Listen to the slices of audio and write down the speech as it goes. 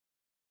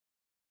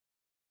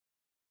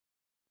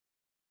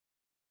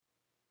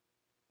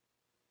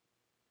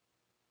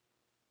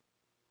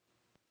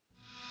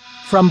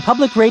From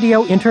Public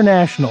Radio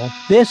International,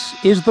 this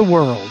is The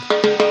World,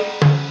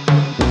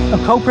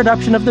 a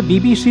co-production of the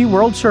BBC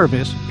World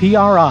Service,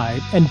 PRI,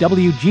 and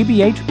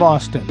WGBH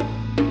Boston.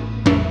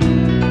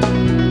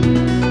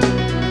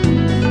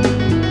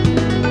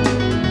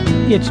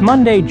 It's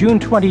Monday, June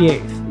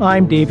 28th.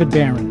 I'm David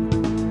Barron.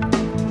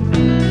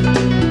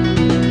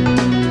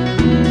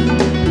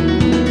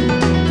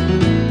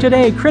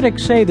 Today,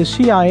 critics say the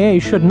CIA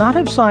should not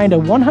have signed a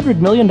 $100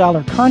 million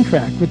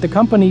contract with the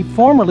company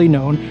formerly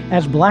known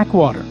as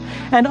Blackwater.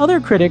 And other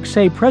critics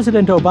say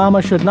President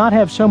Obama should not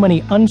have so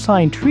many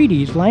unsigned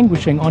treaties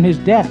languishing on his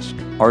desk.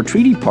 Our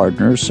treaty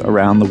partners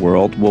around the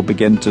world will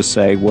begin to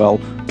say, well,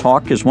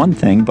 talk is one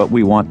thing, but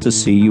we want to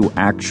see you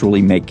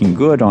actually making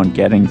good on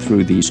getting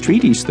through these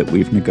treaties that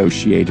we've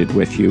negotiated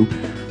with you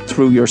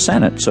through your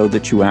Senate so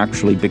that you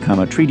actually become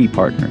a treaty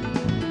partner.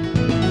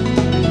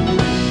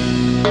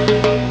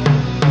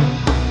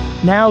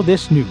 Now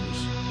this news.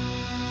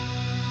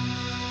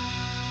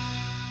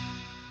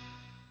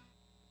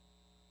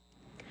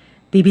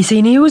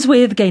 BBC News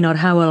with Gaynor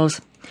Howells.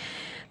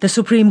 The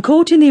Supreme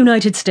Court in the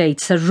United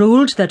States has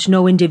ruled that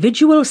no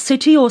individual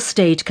city or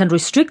state can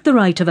restrict the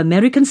right of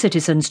American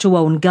citizens to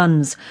own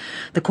guns.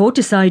 The court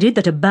decided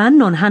that a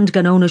ban on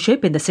handgun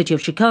ownership in the city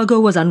of Chicago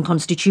was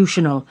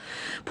unconstitutional.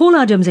 Paul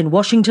Adams in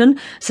Washington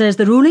says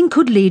the ruling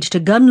could lead to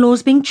gun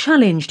laws being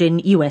challenged in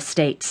US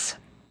states.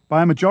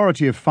 By a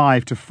majority of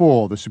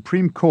 5-4, the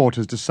Supreme Court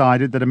has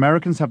decided that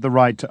Americans have the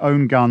right to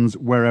own guns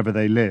wherever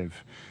they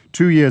live.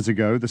 2 years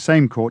ago, the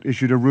same court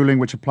issued a ruling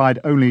which applied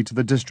only to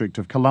the District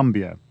of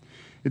Columbia.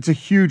 It's a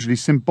hugely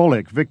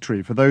symbolic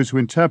victory for those who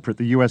interpret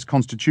the US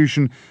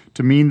Constitution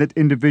to mean that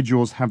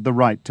individuals have the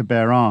right to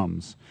bear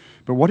arms.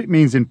 But what it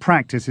means in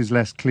practice is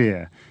less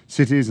clear.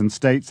 Cities and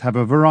states have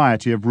a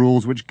variety of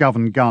rules which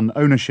govern gun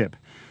ownership.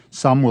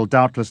 Some will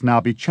doubtless now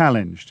be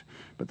challenged.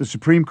 But the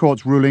Supreme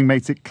Court's ruling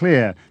makes it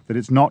clear that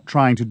it's not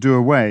trying to do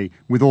away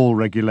with all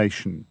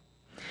regulation.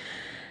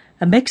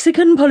 A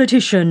Mexican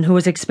politician who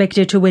was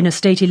expected to win a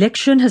state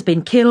election has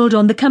been killed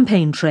on the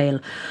campaign trail.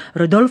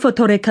 Rodolfo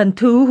Torre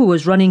Cantú, who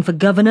was running for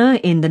governor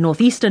in the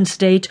northeastern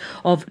state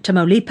of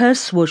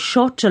Tamaulipas, was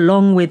shot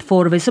along with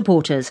 4 of his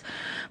supporters.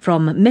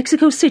 From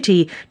Mexico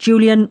City,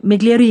 Julian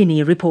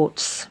Miglierini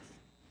reports.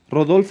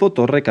 Rodolfo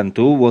Torre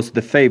Cantú was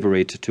the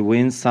favorite to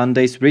win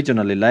Sunday's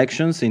regional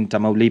elections in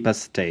Tamaulipas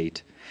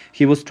state.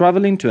 He was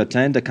traveling to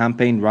attend a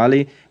campaign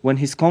rally when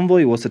his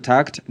convoy was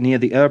attacked near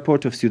the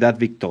airport of Ciudad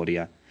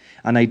Victoria.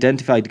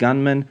 Unidentified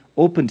gunmen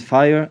opened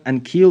fire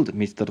and killed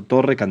Mr.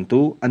 Torre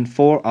Cantú and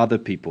 4 other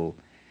people.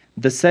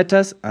 The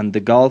Zetas and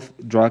the Gulf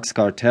drugs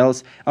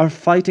cartels are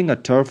fighting a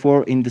turf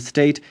war in the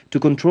state to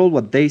control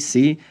what they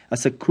see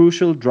as a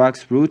crucial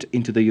drugs route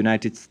into the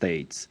United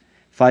States.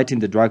 Fighting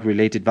the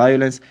drug-related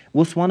violence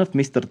was one of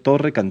Mr.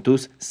 Torre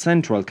Cantú's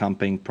central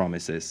campaign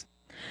promises.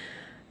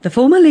 The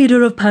former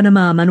leader of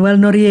Panama, Manuel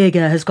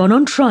Noriega, has gone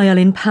on trial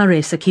in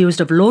Paris accused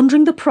of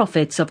laundering the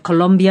profits of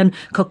Colombian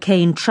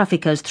cocaine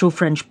traffickers through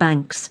French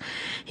banks.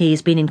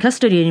 He's been in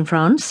custody in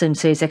France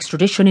since his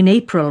extradition in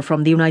April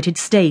from the United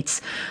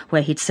States,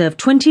 where he'd served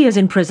 20 years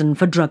in prison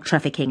for drug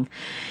trafficking.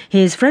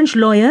 His French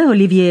lawyer,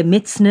 Olivier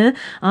Mitzner,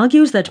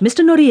 argues that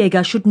Mr.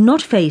 Noriega should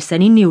not face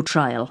any new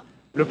trial.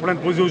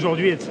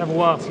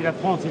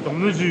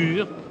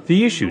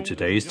 The issue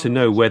today is to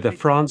know whether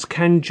France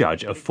can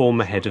judge a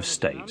former head of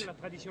state.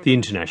 The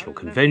international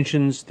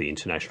conventions, the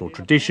international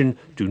tradition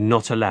do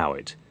not allow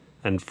it,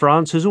 and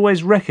France has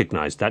always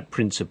recognised that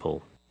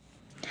principle.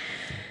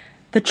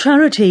 The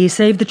charity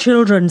Save the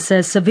Children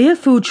says severe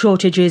food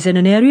shortages in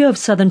an area of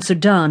southern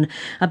Sudan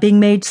are being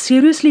made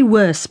seriously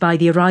worse by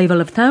the arrival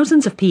of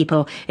thousands of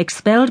people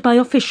expelled by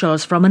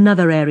officials from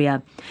another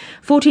area.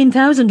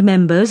 14,000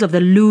 members of the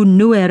Lu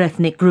Nuer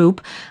ethnic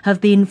group have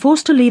been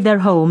forced to leave their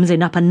homes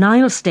in Upper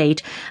Nile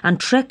State and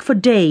trek for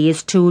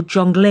days to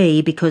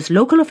Jonglei because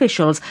local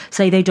officials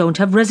say they don't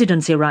have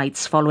residency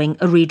rights following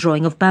a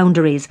redrawing of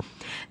boundaries.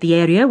 The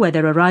area where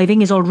they're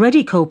arriving is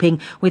already coping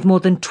with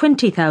more than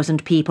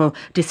 20,000 people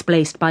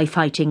displaced by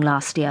fighting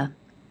last year.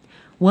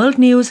 World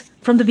News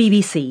from the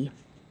BBC.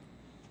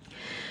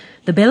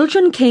 The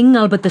Belgian King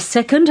Albert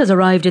II has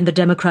arrived in the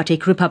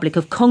Democratic Republic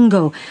of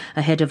Congo,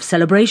 ahead of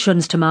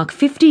celebrations to mark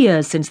 50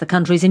 years since the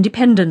country's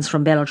independence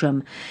from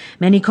Belgium.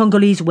 Many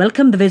Congolese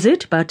welcome the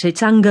visit, but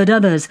it's angered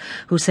others,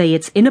 who say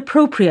it's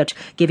inappropriate,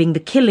 given the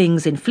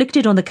killings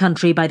inflicted on the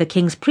country by the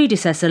king's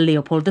predecessor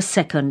Leopold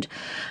II.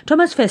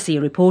 Thomas Fessy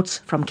reports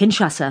from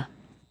Kinshasa.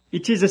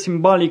 It is a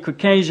symbolic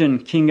occasion.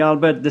 King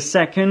Albert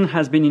II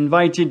has been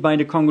invited by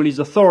the Congolese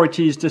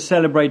authorities to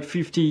celebrate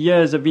 50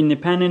 years of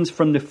independence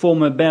from the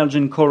former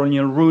Belgian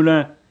colonial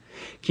ruler.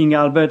 King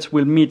Albert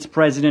will meet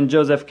President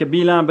Joseph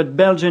Kabila, but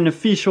Belgian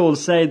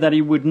officials say that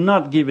he would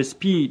not give a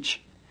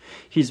speech.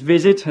 His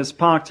visit has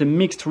sparked a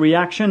mixed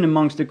reaction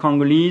amongst the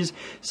Congolese.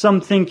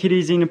 Some think it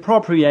is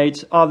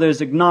inappropriate, others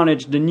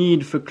acknowledge the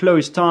need for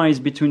close ties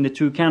between the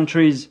two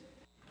countries.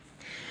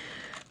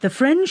 The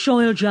French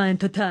oil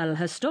giant Total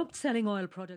has stopped selling oil products.